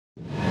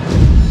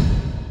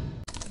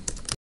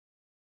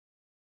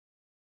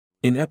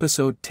In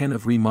episode 10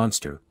 of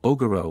Monster,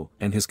 Ogarou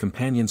and his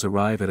companions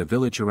arrive at a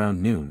village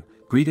around noon,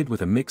 greeted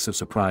with a mix of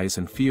surprise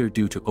and fear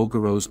due to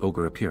Ogarou's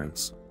ogre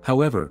appearance.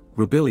 However,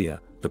 Rubilia,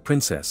 the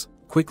princess,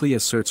 quickly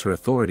asserts her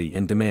authority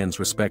and demands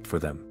respect for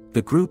them.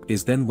 The group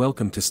is then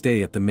welcomed to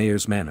stay at the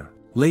mayor's manor.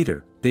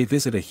 Later, they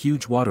visit a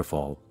huge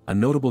waterfall, a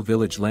notable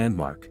village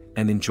landmark,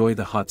 and enjoy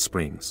the hot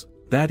springs.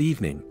 That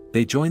evening,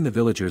 they join the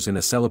villagers in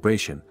a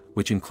celebration,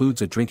 which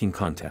includes a drinking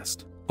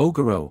contest.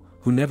 Ogarou,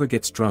 who never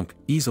gets drunk,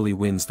 easily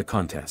wins the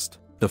contest.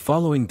 The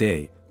following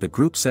day, the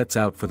group sets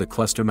out for the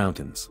Cluster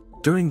Mountains.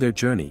 During their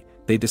journey,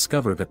 they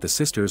discover that the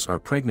sisters are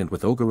pregnant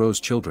with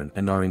Ogarou's children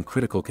and are in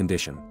critical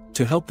condition.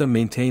 To help them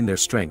maintain their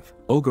strength,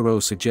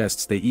 Ogarou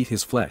suggests they eat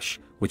his flesh,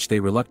 which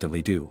they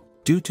reluctantly do.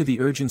 Due to the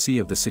urgency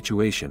of the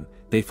situation,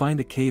 they find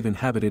a cave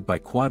inhabited by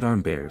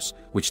quad-arm bears,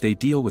 which they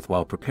deal with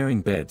while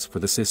preparing beds for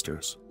the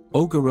sisters.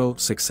 Ogarou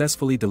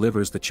successfully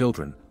delivers the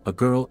children, a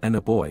girl and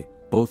a boy,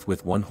 both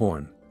with one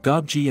horn.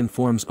 Gobji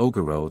informs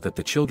Ogarou that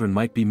the children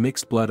might be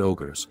mixed-blood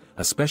ogres,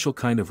 a special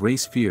kind of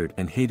race feared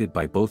and hated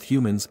by both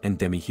humans and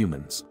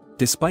demi-humans.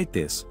 Despite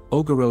this,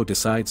 Ogarou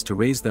decides to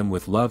raise them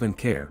with love and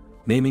care,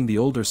 naming the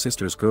older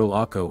sister's girl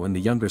Akko and the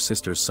younger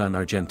sister's son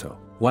Argento.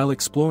 While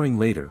exploring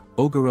later,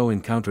 Ogarou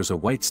encounters a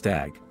white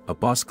stag, a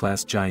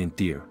boss-class giant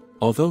deer.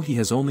 Although he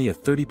has only a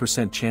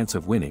 30% chance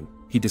of winning,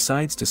 he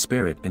decides to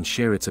spare it and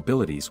share its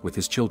abilities with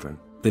his children.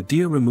 The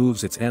deer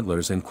removes its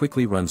antlers and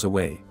quickly runs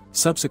away.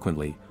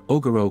 Subsequently,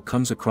 Ogarou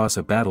comes across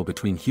a battle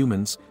between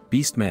humans,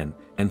 beastmen,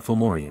 and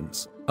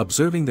Fomorians.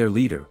 Observing their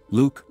leader,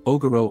 Luke,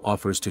 Ogarou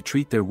offers to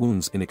treat their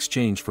wounds in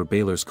exchange for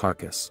Baylor's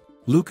carcass.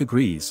 Luke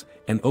agrees,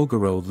 and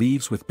Ogarou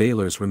leaves with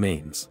Baylor's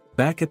remains.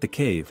 Back at the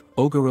cave,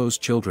 Ogarou's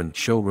children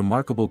show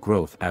remarkable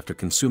growth after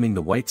consuming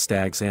the white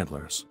stag's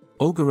antlers.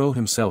 Ogarou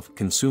himself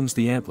consumes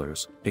the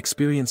antlers,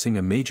 experiencing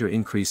a major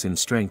increase in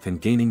strength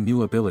and gaining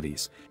new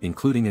abilities,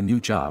 including a new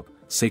job,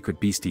 Sacred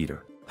Beast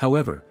Eater.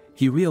 However,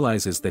 he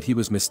realizes that he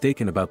was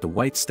mistaken about the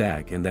white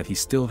stag and that he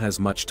still has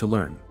much to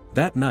learn.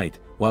 That night,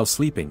 while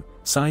sleeping,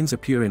 signs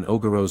appear in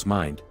Ogarou's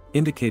mind,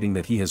 indicating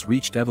that he has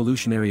reached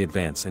evolutionary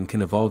advance and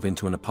can evolve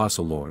into an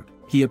Apostle Lord.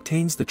 He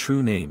obtains the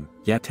true name,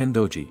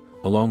 Yatendoji,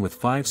 along with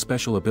 5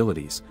 special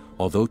abilities,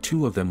 although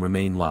 2 of them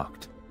remain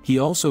locked. He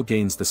also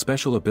gains the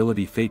special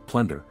ability Fate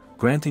Plunder,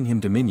 granting him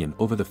dominion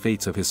over the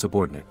fates of his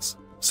subordinates.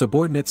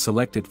 Subordinates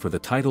selected for the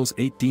titles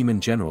 8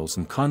 Demon Generals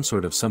and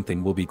Consort of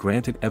something will be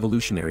granted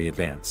evolutionary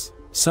advance.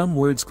 Some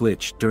words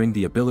glitch during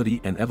the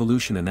ability and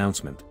evolution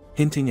announcement,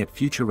 hinting at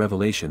future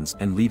revelations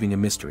and leaving a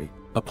mystery.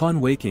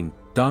 Upon waking,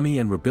 Dami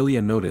and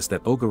Rubilia notice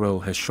that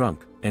Ogarou has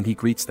shrunk, and he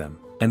greets them.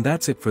 And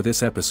that's it for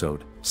this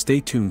episode. Stay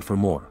tuned for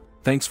more.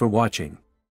 Thanks for watching.